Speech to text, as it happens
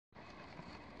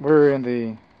We're in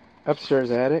the upstairs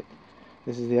attic.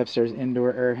 This is the upstairs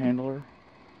indoor air handler.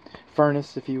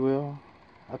 Furnace, if you will.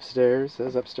 Upstairs. It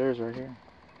says upstairs right here.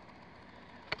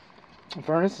 The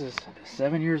furnace is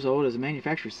 7 years old. It was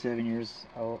manufactured 7 years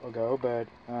ago, but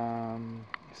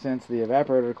since the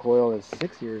evaporator coil is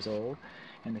 6 years old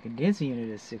and the condensing unit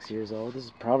is 6 years old, this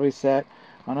is probably sat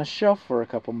on a shelf for a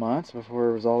couple months before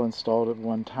it was all installed at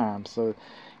one time. So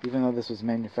even though this was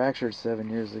manufactured 7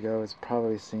 years ago, it's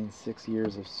probably seen 6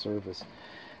 years of service.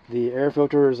 The air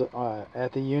filter is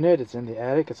at the unit. It's in the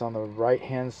attic. It's on the right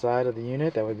hand side of the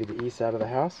unit. That would be the east side of the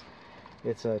house.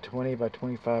 It's a 20 by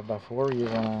 25 by 4. You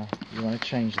wanna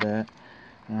change that.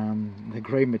 The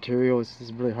gray material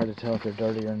is really hard to tell if they're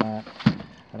dirty or not.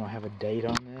 I don't have a date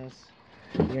on this.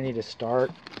 You need to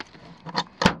start.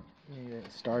 You need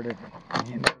to start it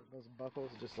in those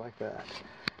buckles just like that.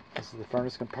 This is the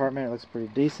furnace compartment. It looks pretty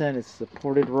decent. It's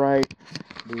supported right.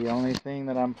 The only thing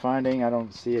that I'm finding, I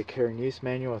don't see a care and use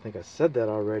manual. I think I said that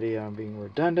already. I'm being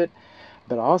redundant.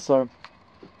 But also,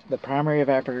 the primary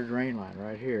evaporator drain line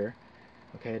right here.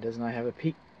 Okay, it does not have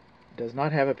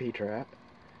a P-trap,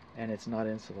 and it's not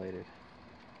insulated.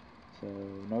 So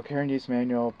no care and use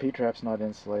manual. P-trap's not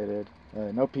insulated.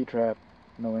 No P-trap,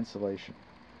 no insulation.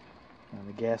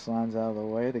 The gas line's out of the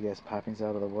way. The gas piping's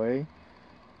out of the way.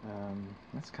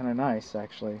 That's kind of nice,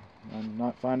 actually. I'm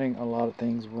not finding a lot of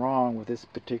things wrong with this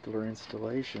particular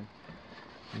installation.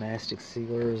 Mastic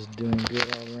sealer is doing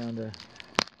good all around the.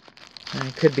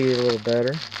 It could be a little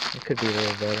better. It could be a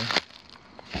little better.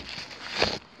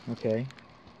 Okay.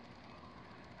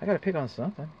 I gotta pick on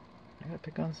something.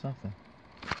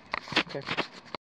 Okay.